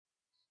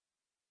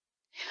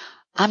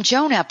I'm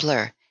Joan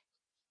Epler.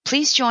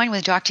 Please join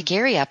with Dr.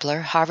 Gary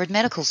Epler, Harvard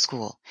Medical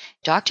School.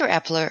 Dr.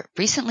 Epler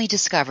recently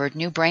discovered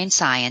new brain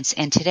science,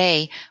 and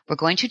today we're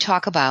going to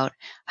talk about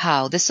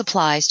how this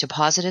applies to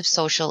positive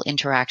social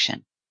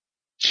interaction.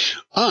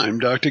 I'm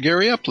Dr.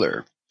 Gary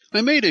Epler.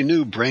 I made a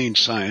new brain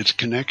science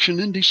connection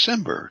in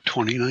December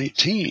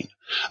 2019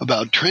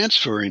 about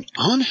transferring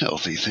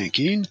unhealthy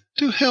thinking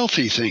to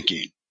healthy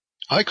thinking.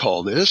 I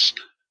call this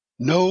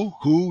Know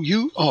Who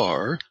You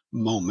Are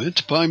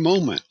Moment by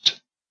Moment.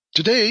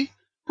 Today,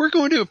 we're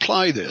going to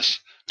apply this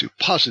to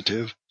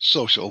positive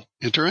social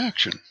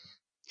interaction.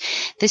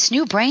 This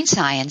new brain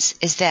science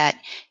is that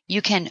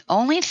you can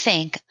only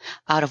think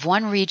out of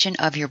one region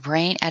of your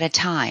brain at a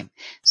time.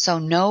 So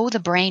know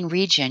the brain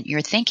region you're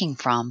thinking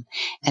from,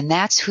 and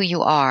that's who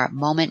you are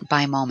moment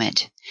by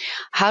moment.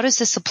 How does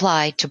this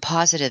apply to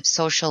positive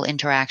social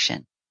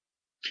interaction?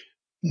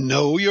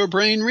 Know your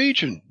brain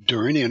region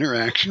during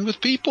interaction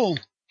with people.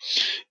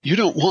 You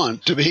don't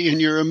want to be in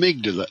your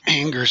amygdala,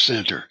 anger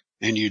center,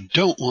 and you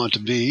don't want to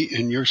be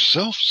in your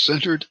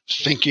self-centered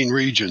thinking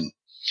region.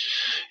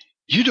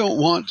 You don't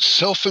want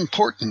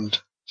self-important,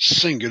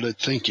 singular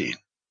thinking.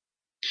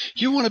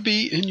 You want to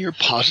be in your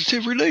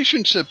positive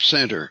relationship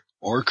center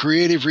or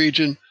creative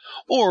region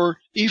or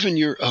even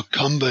your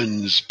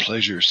accumbens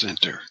pleasure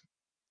center.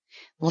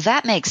 Well,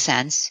 that makes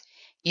sense.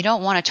 You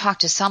don't want to talk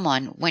to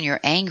someone when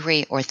you're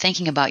angry or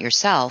thinking about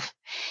yourself.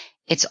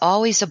 It's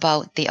always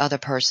about the other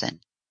person.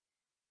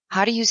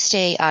 How do you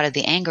stay out of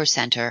the anger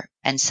center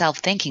and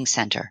self-thinking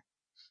center?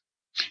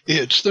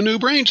 It's the new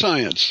brain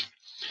science.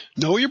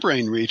 Know your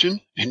brain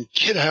region and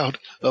get out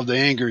of the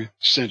anger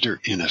center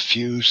in a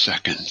few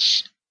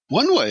seconds. The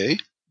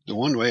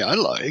one way I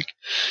like,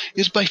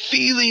 is by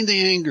feeling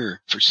the anger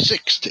for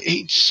 6 to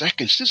 8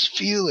 seconds. Just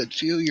feel it.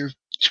 Feel your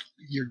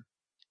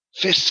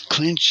fists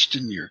clenched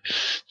and your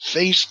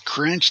face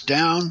crunched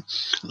down.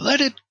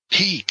 Let it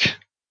peak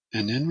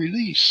and then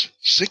release.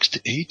 6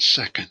 to 8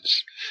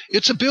 seconds.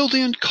 It's a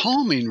built-in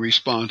calming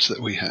response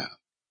that we have.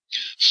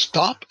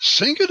 Stop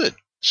singular,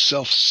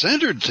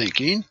 self-centered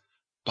thinking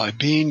by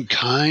being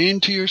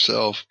kind to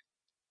yourself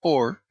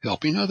or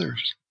helping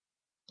others.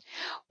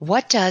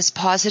 What does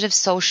positive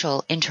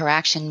social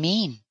interaction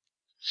mean?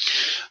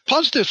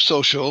 Positive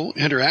social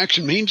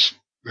interaction means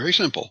very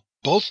simple.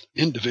 Both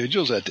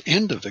individuals at the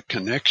end of the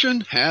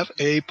connection have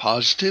a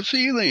positive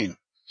feeling.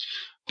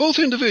 Both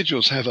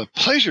individuals have a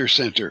pleasure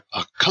center,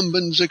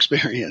 accumbens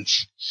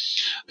experience.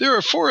 There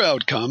are 4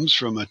 outcomes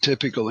from a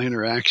typical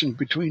interaction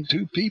between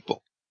two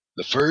people.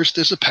 The first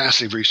is a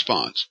passive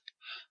response.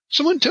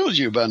 Someone tells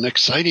you about an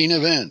exciting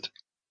event.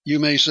 You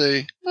may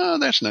say, "Oh,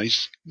 that's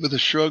nice," with a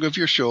shrug of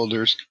your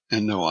shoulders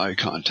and no eye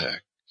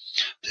contact.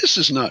 This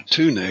is not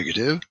too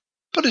negative,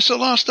 but it's a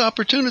lost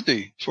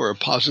opportunity for a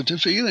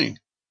positive feeling.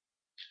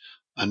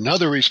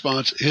 Another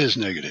response is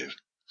negative.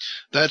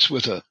 That's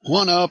with a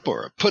one-up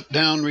or a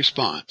put-down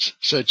response,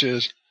 such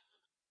as,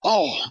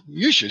 "Oh,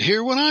 you should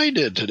hear what I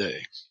did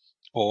today."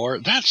 Or,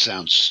 "That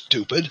sounds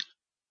stupid.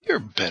 You're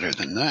better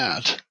than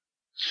that."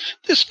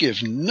 This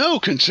gives no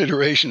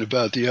consideration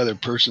about the other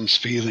person's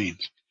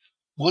feelings.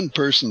 One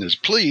person is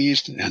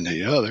pleased and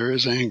the other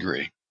is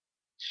angry.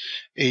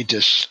 A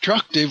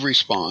destructive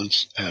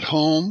response at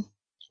home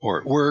or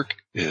at work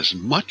is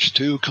much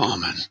too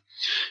common.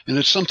 And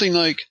it's something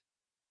like,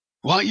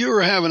 "While you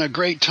were having a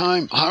great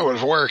time, I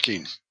was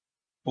working."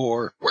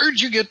 Or,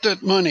 "Where'd you get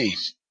that money?"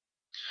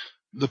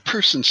 The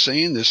person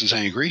saying this is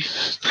angry,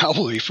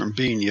 probably from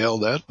being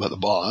yelled at by the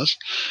boss.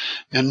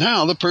 And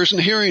now the person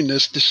hearing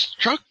this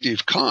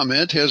destructive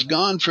comment has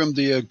gone from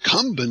the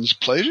accumbens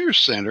pleasure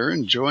center,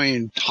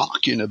 enjoying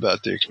talking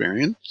about the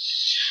experience,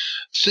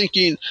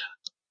 thinking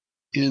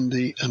in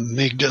the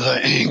amygdala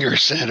anger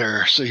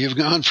center. So you've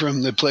gone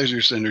from the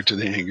pleasure center to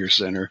the anger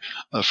center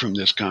from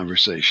this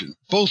conversation.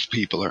 Both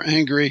people are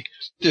angry.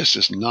 This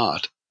is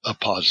not a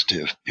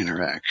positive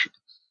interaction.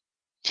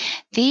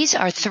 These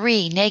are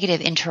 3 negative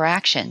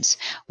interactions.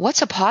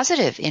 What's a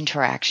positive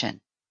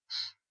interaction?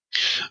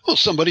 Well,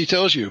 somebody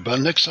tells you about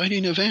an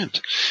exciting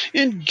event.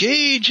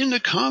 Engage in the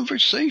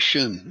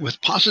conversation with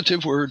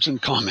positive words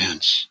and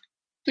comments.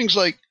 Things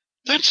like,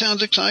 "That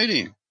sounds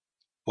exciting.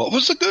 What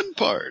was the good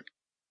part?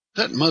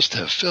 That must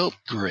have felt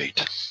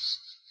great."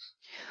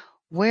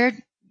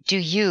 Where do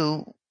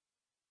you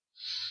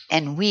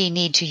and we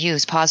need to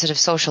use positive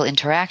social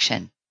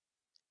interaction?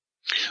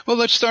 Well,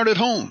 let's start at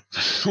home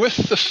with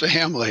the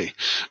family.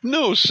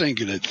 No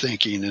singular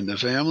thinking in the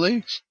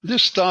family.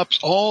 This stops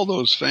all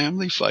those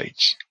family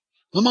fights.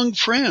 Among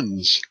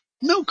friends,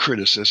 no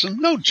criticism,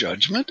 no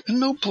judgment, and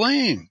no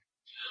blame.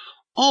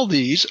 All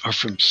these are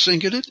from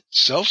singular,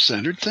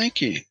 self-centered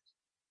thinking.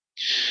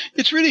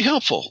 It's really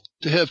helpful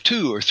to have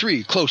 2 or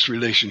 3 close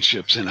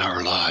relationships in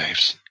our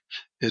lives.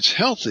 It's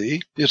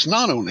healthy. It's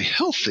not only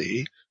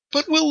healthy,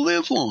 but we'll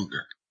live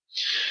longer.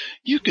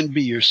 You can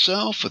be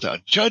yourself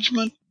without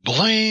judgment,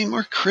 blame,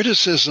 or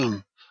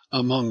criticism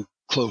among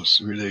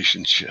close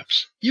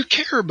relationships. You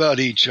care about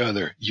each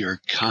other.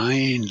 You're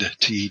kind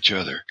to each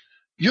other.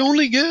 You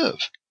only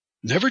give,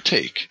 never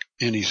take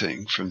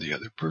anything from the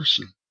other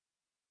person.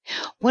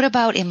 What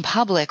about in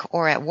public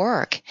or at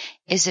work?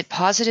 Is it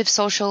positive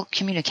social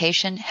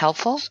communication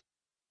helpful?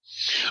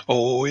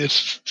 Oh,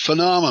 it's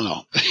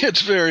phenomenal.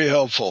 It's very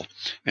helpful,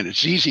 and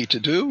it's easy to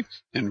do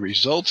and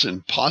results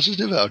in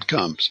positive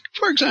outcomes.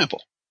 For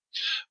example,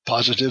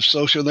 positive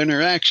social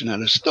interaction at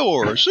a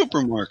store or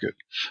supermarket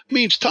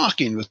means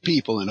talking with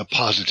people in a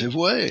positive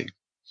way.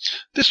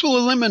 This will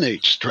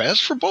eliminate stress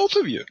for both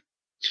of you.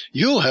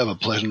 You'll have a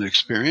pleasant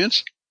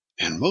experience,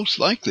 and most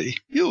likely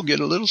you'll get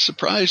a little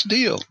surprise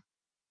deal.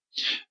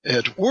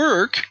 At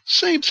work,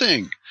 same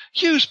thing.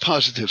 Use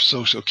positive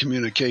social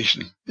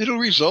communication. It'll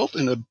result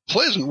in a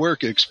pleasant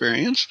work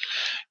experience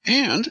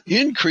and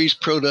increased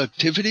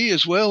productivity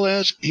as well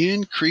as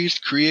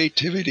increased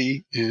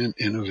creativity and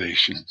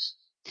innovation.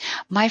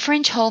 My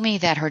friend told me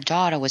that her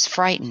daughter was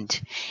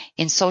frightened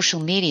in social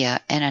media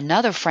and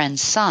another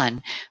friend's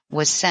son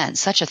was sent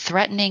such a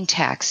threatening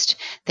text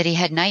that he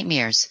had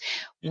nightmares.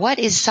 What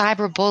is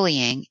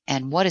cyberbullying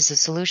and what is the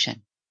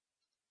solution?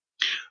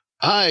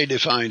 I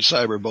define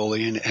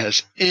cyberbullying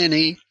as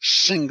any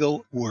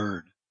single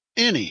word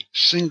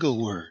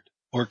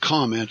or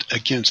comment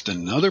against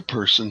another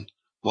person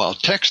while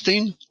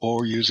texting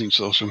or using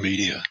social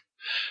media.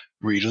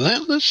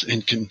 Relentless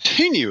and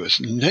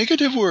continuous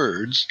negative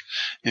words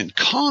and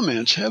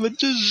comments have a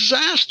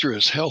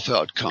disastrous health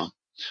outcome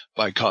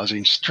by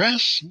causing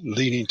stress,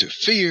 leading to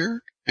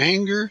fear,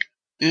 anger,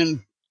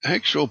 and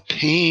actual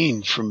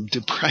pain from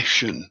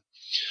depression.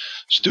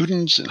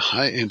 Students in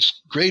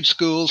grade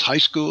schools, high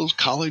schools,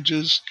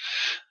 colleges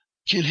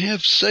can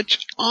have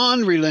such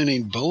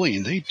unrelenting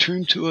bullying, they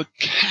turn to a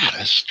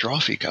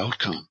catastrophic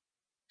outcome.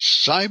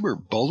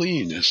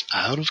 Cyberbullying is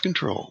out of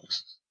control.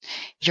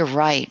 You're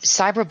right.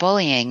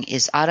 Cyberbullying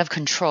is out of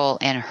control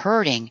and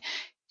hurting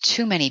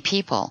too many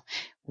people.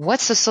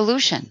 What's the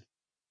solution?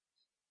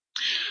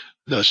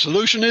 The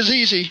solution is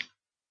easy.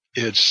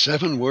 It's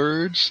 7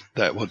 words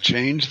that will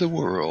change the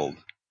world.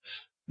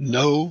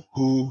 Know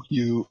who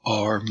you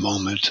are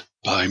moment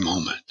by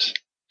moment.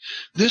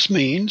 This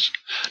means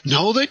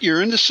know that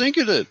you're in the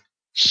cingulate,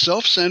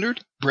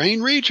 self-centered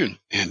brain region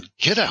and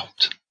get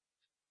out,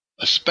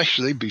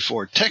 especially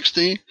before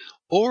texting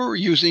or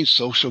using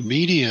social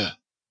media.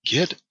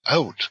 Get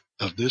out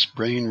of this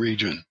brain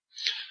region.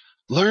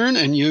 Learn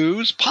and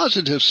use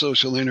positive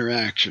social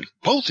interaction.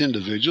 Both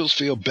individuals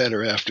feel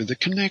better after the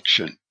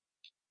connection.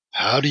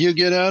 How do you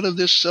get out of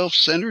this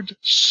self-centered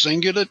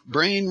cingulate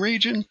brain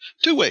region?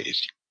 2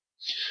 ways.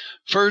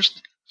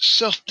 First,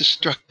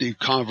 self-destructive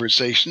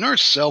conversation or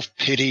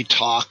self-pity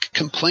talk,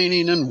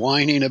 complaining and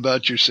whining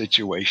about your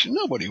situation.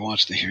 Nobody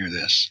wants to hear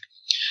this.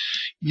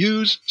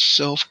 Use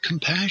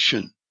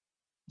self-compassion.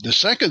 The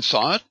second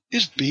thought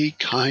is be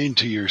kind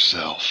to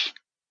yourself.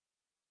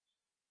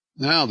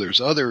 Now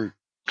there's other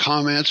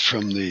comments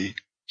from the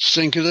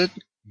cingulate: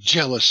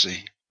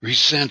 jealousy,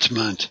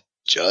 resentment,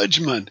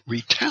 judgment,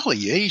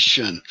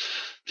 retaliation.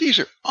 These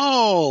are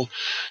all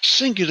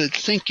cingulate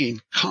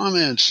thinking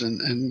comments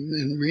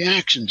and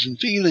reactions and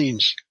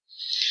feelings.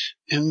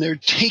 And they're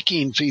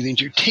taking feelings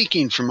you're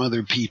taking from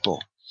other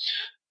people.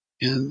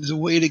 And the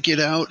way to get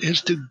out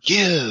is to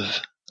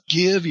give.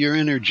 Give your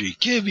energy.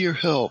 Give your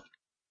help.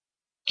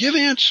 Give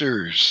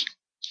answers.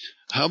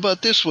 How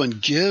about this one?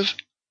 Give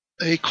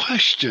a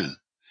question.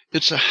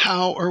 It's a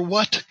how or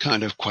what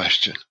kind of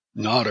question,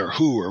 not a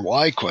who or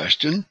why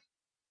question.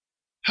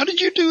 How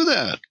did you do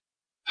that?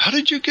 How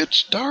did you get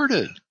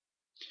started?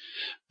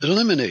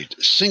 Eliminate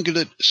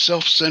cingulate,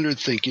 self-centered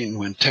thinking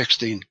when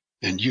texting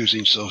and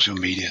using social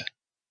media.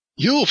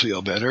 You'll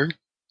feel better,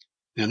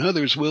 and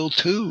others will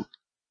too.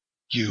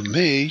 You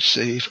may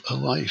save a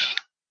life.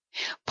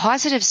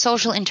 Positive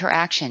social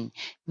interaction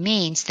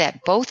means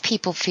that both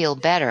people feel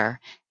better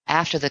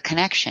after the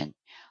connection.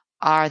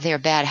 Are there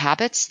bad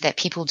habits that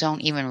people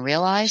don't even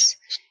realize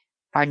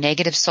are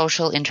negative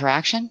social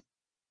interaction?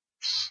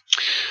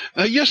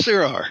 Yes,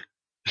 there are.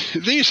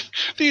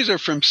 These are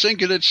from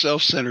cingulate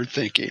self-centered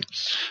thinking.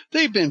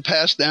 They've been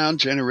passed down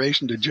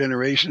generation to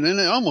generation and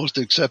almost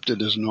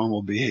accepted as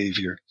normal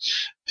behavior.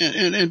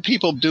 And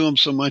people do them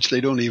so much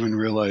they don't even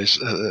realize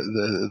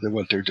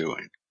what they're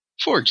doing.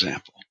 For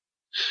example,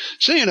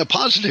 saying a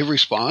positive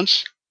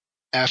response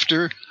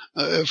after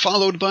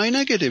followed by a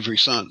negative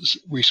response.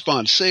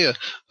 Say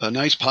a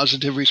nice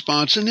positive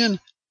response and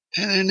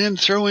then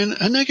throw in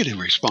a negative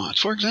response.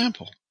 For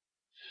example,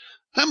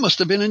 that must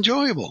have been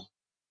enjoyable.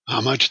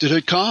 How much did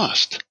it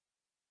cost?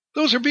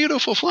 Those are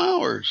beautiful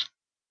flowers,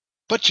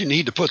 but you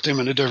need to put them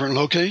in a different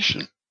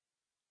location.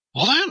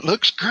 Well, that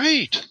looks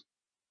great,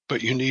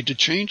 but you need to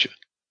change it.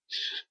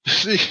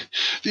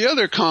 The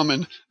other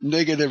common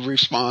negative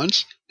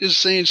response is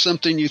saying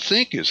something you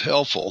think is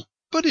helpful,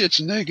 but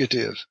it's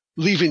negative,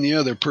 leaving the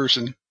other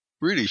person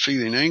really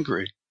feeling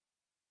angry.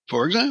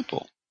 For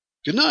example,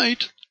 good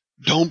night.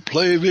 Don't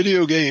play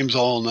video games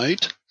all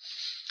night.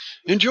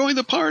 Enjoy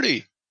the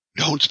party.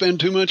 Don't spend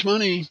too much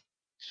money.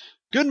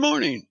 Good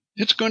morning.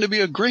 It's going to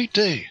be a great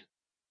day.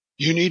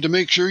 You need to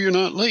make sure you're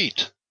not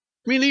late.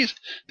 I mean,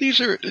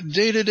 these are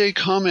day-to-day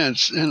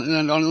comments,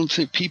 and I don't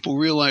think people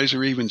realize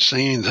they're even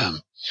saying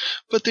them.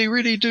 But they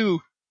really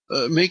do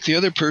make the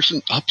other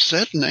person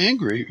upset and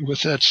angry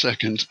with that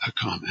second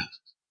comment.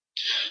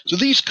 So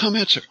these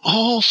comments are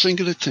all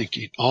singular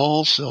thinking,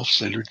 all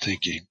self-centered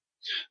thinking.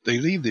 They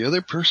leave the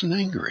other person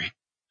angry.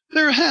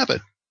 They're a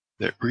habit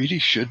that really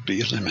should be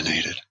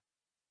eliminated.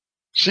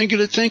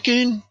 Singular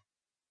thinking,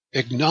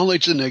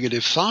 acknowledge the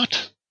negative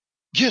thought,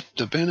 get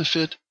the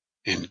benefit,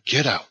 and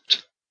get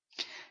out.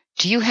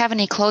 Do you have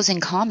any closing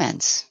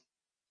comments?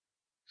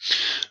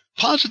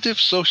 Positive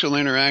social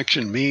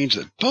interaction means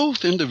that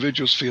both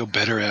individuals feel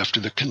better after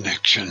the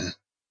connection.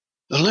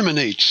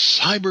 Eliminate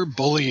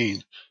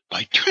cyberbullying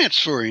by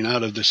transferring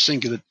out of the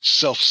singular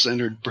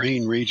self-centered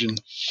brain region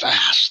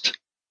fast.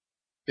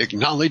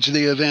 Acknowledge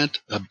the event,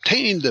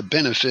 obtain the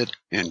benefit,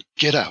 and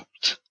get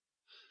out.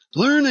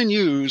 Learn and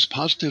use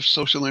positive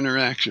social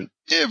interaction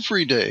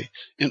every day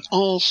in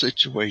all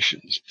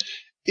situations.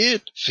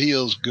 It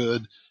feels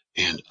good,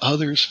 and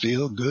others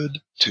feel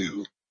good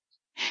too.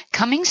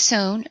 Coming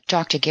soon,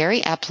 Dr.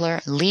 Gary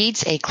Epler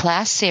leads a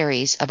class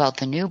series about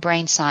the new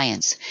brain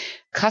science,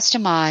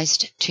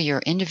 customized to your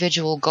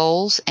individual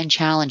goals and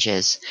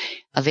challenges,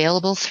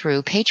 available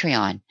through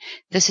Patreon.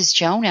 This is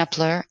Joan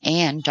Epler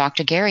and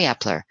Dr. Gary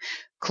Epler,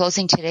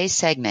 closing today's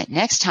segment.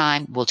 Next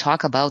time, we'll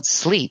talk about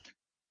sleep.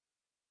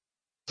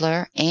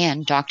 Epler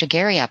and Dr.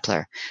 Gary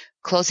Epler,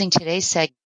 closing today's segment.